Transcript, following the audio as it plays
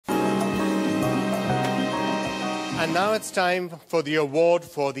And now it's time for the award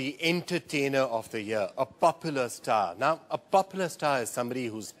for the Entertainer of the Year, a popular star. Now, a popular star is somebody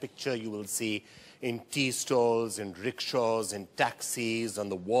whose picture you will see in tea stalls, in rickshaws, in taxis, on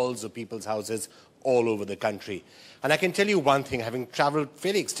the walls of people's houses all over the country. And I can tell you one thing, having traveled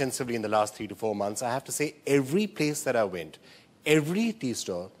fairly extensively in the last 3 to 4 months, I have to say every place that I went, every tea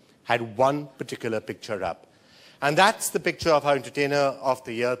stall had one particular picture up. And that's the picture of our Entertainer of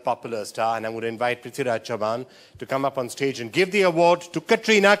the Year popular star. And I'm going to invite Prithviraj Chauhan to come up on stage and give the award to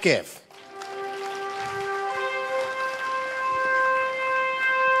Katrina Kaif.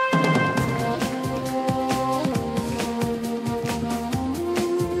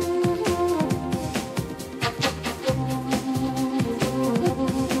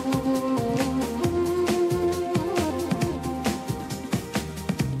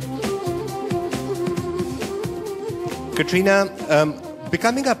 Katrina,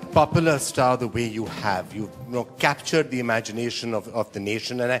 becoming a popular star the way you have, you captured the imagination of the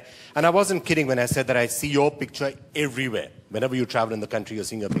nation. And I wasn't kidding when I said that I see your picture everywhere. Whenever you travel in the country, you're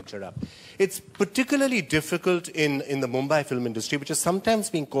seeing your picture up. It's particularly difficult in the Mumbai film industry, which is sometimes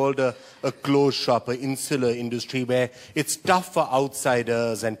being called a closed shop, an insular industry, where it's tough for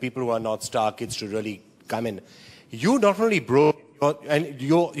outsiders and people who are not star kids to really come in. You not only broke,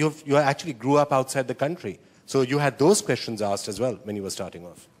 you actually grew up outside the country. So you had those questions asked as well when you were starting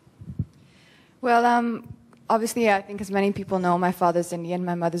off. Well, obviously, I think as many people know, my father's Indian,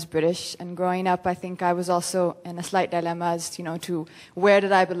 my mother's British. And growing up, I think I was also in a slight dilemma as to where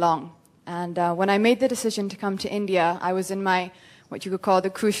did I belong. And when I made the decision to come to India, I was in my, what you could call the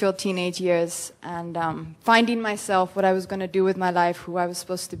crucial teenage years, and finding myself, what I was going to do with my life, who I was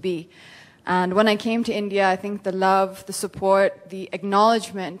supposed to be. And when I came to India, I think the love, the support, the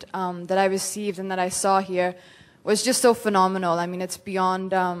acknowledgement that I received and that I saw here was just so phenomenal. I mean, it's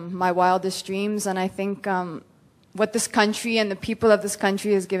beyond my wildest dreams. And I think what this country and the people of this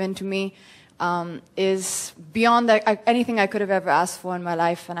country has given to me is beyond anything I could have ever asked for in my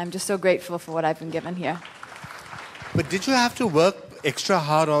life. And I'm just so grateful for what I've been given here. But did you have to work extra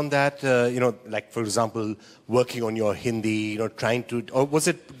hard on that, like, for example, working on your Hindi, trying to, or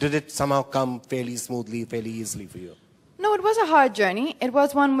did it somehow come fairly smoothly, fairly easily for you? No, it was a hard journey. It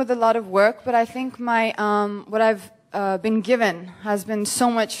was one with a lot of work, but I think what I've been given has been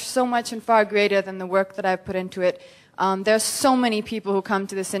so much and far greater than the work that I've put into it. There are so many people who come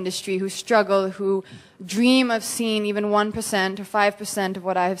to this industry who struggle, who dream of seeing even 1% or 5% of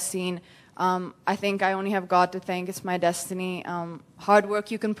what I have seen. I think I only have God to thank. It's my destiny. Hard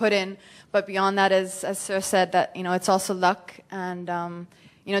work you can put in, but beyond that, as Sir said, that it's also luck. And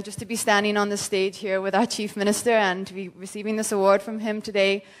just to be standing on the stage here with our Chief Minister and to be receiving this award from him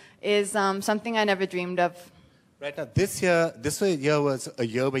today is something I never dreamed of. Right now, this year was a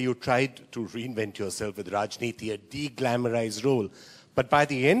year where you tried to reinvent yourself with Rajniti, a de-glamorized role. But by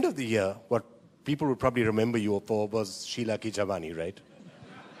the end of the year, what people would probably remember you for was Sheila Ki Jawani, right?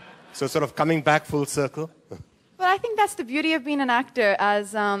 So sort of coming back full circle? Well, I think that's the beauty of being an actor,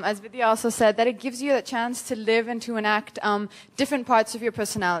 as Vidya also said, that it gives you a chance to live and to enact different parts of your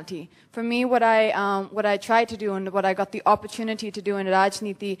personality. For me, what I tried to do and what I got the opportunity to do in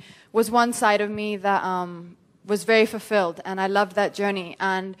Rajniti was one side of me that was very fulfilled, and I loved that journey.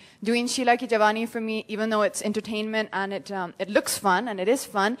 And doing Sheila Ki Jawani for me, even though it's entertainment and it looks fun, and it is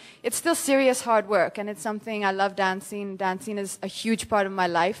fun, it's still serious hard work, and it's something I love dancing. Dancing is a huge part of my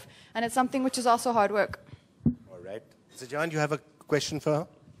life, and it's something which is also hard work. All right. So, John, you have a question for her?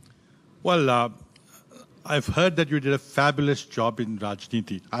 Well, I've heard that you did a fabulous job in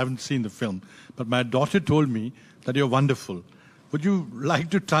Rajniti. I haven't seen the film, but my daughter told me that you're wonderful. Would you like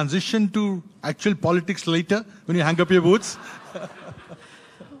to transition to actual politics later when you hang up your boots?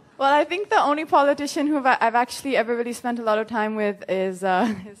 Well, I think the only politician who I've actually ever really spent a lot of time with is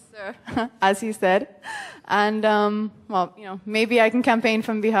Sir, as he said. And, maybe I can campaign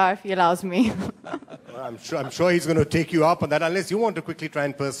from Bihar if he allows me. Well, I'm sure he's going to take you up on that, unless you want to quickly try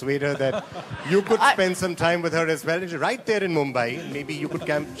and persuade her that you could spend some time with her as well. Right there in Mumbai, maybe she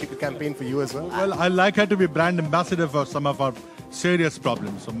could campaign for you as well. Well, I'd like her to be brand ambassador for some of our serious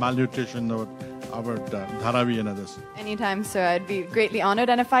problems, so malnutrition or our Dharavi and others. Anytime, sir. I'd be greatly honored.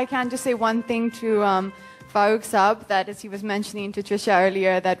 And if I can just say one thing to Farooq Saab, that as he was mentioning to Trisha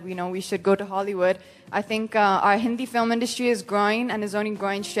earlier, that we should go to Hollywood. I think our Hindi film industry is growing and is only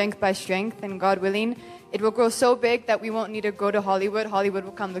growing strength by strength, and God willing, it will grow so big that we won't need to go to Hollywood. Hollywood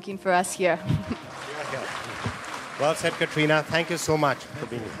will come looking for us here. Well said, Katrina. Thank you so much for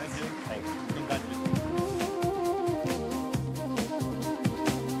being here.